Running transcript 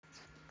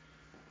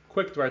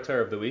Quick Dvar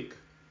Torah of the week.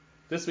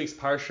 This week's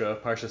Parsha,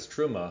 Parshas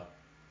Terumah,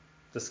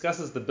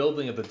 discusses the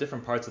building of the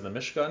different parts of the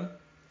Mishkan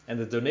and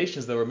the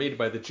donations that were made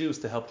by the Jews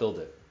to help build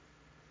it.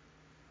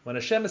 When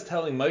Hashem is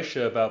telling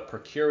Moshe about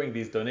procuring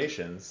these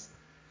donations,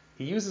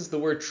 he uses the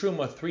word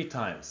Terumah 3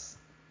 times.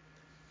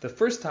 The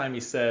first time he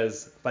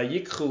says,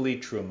 Vayikchu li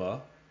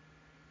Terumah,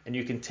 and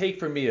you can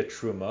take from me a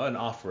Terumah, an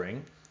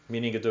offering,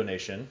 meaning a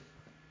donation.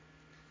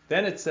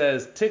 Then it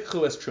says,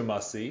 Tikchu es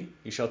Terumasi,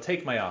 you shall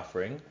take my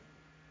offering.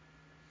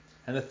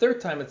 And the third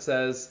time it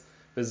says,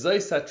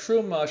 V'zos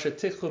ha-terumah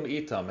shetichum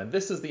itam, and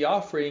this is the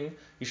offering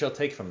you shall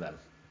take from them.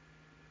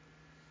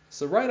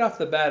 So right off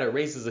the bat, it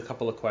raises a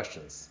couple of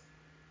questions.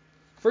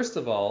 First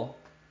of all,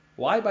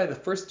 why by the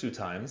first 2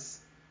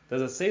 times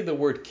does it say the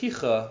word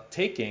kicha,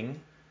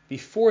 taking,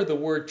 before the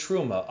word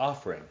terumah,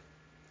 offering?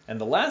 And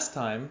the last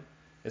time,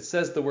 it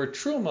says the word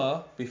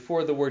terumah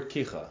before the word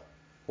kicha.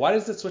 Why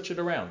does it switch it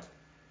around?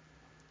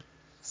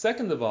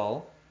 Second of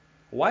all,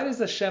 why does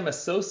Hashem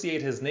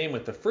associate his name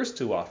with the first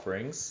 2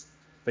 offerings,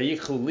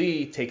 Vayikchu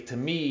li, take to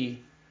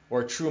me,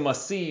 or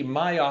Terumasi,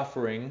 my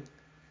offering,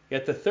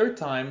 yet the third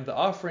time the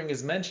offering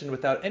is mentioned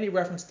without any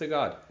reference to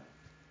God?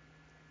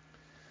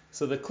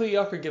 So the Kli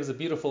Yakar gives a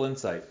beautiful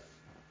insight.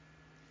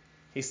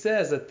 He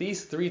says that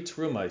these 3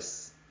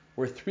 terumos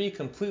were 3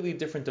 completely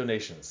different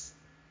donations.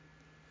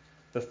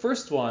 The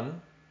first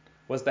one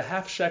was the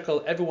half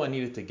shekel everyone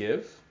needed to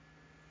give,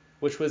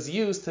 which was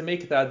used to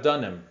make the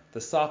Adanim,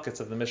 the sockets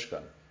of the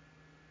Mishkan.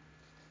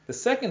 The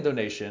second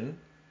donation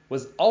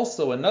was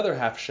also another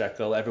half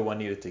shekel everyone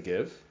needed to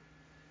give,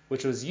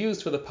 which was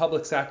used for the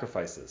public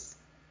sacrifices.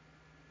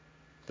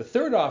 The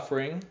third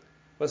offering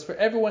was for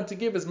everyone to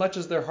give as much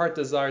as their heart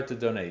desired to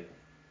donate.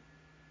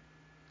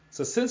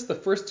 So since the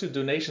first 2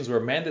 donations were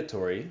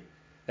mandatory,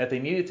 that they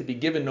needed to be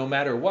given no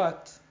matter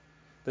what,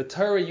 the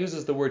Torah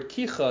uses the word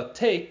kicha,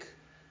 take,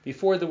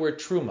 before the word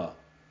terumah,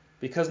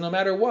 because no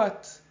matter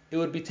what, it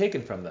would be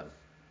taken from them.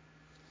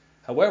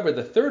 However,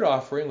 the third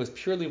offering was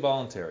purely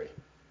voluntary.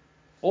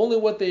 Only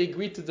what they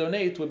agreed to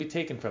donate would be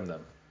taken from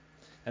them.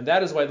 And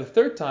that is why the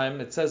third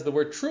time it says the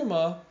word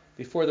terumah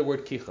before the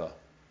word kicha.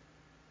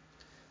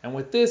 And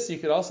with this, you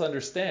could also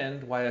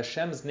understand why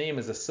Hashem's name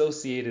is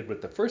associated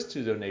with the first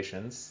 2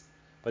 donations,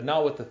 but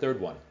not with the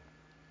third one.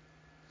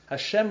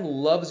 Hashem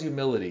loves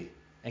humility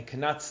and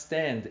cannot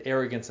stand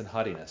arrogance and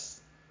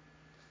haughtiness.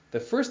 The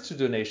first 2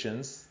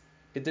 donations,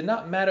 it did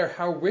not matter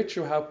how rich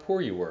or how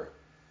poor you were.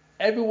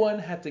 Everyone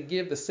had to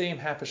give the same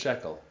half a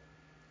shekel.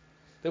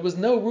 There was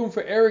no room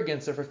for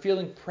arrogance or for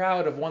feeling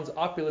proud of one's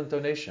opulent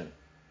donation.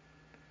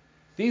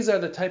 These are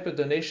the type of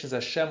donations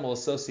Hashem will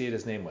associate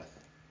his name with.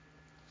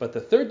 But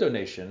the third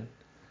donation,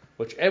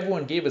 which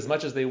everyone gave as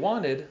much as they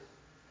wanted,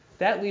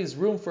 that leaves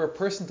room for a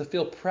person to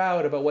feel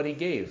proud about what he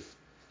gave.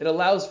 It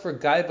allows for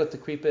gaiva to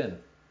creep in.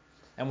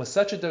 And with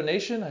such a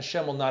donation,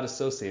 Hashem will not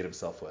associate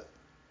himself with.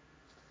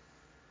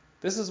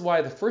 This is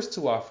why the first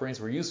 2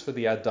 offerings were used for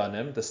the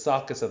Adanim, the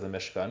sockets of the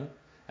Mishkan,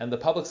 and the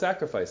public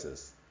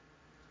sacrifices.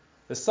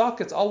 The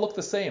sockets all look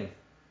the same,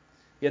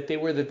 yet they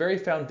were the very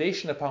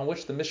foundation upon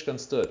which the Mishkan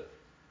stood.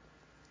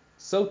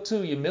 So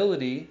too,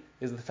 humility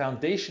is the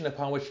foundation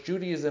upon which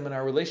Judaism and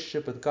our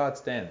relationship with God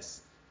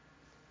stands.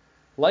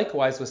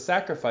 Likewise with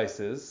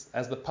sacrifices,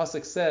 as the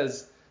Pasuk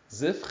says,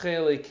 Zivchei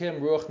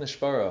Elokim Ruach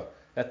Nishbara,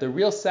 that the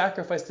real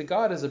sacrifice to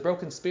God is a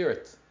broken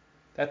spirit,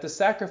 that the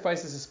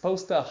sacrifice is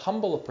supposed to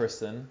humble a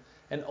person,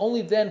 and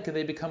only then can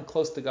they become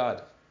close to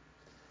God.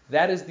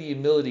 That is the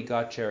humility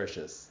God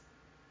cherishes.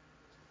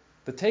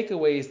 The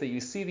takeaway is that you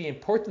see the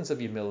importance of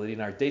humility in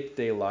our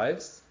day-to-day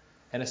lives,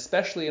 and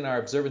especially in our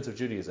observance of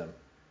Judaism.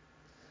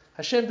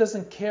 Hashem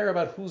doesn't care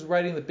about who's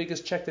writing the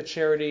biggest check to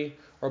charity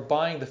or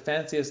buying the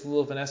fanciest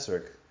lulav and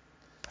esrog.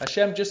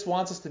 Hashem just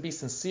wants us to be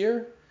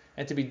sincere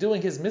and to be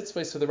doing his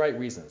mitzvahs for the right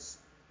reasons.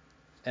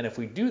 And if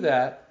we do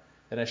that,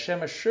 then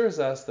Hashem assures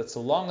us that so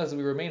long as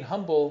we remain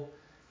humble,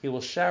 he will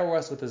shower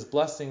us with his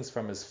blessings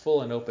from his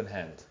full and open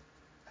hand.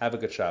 Have a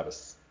good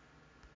Shabbos.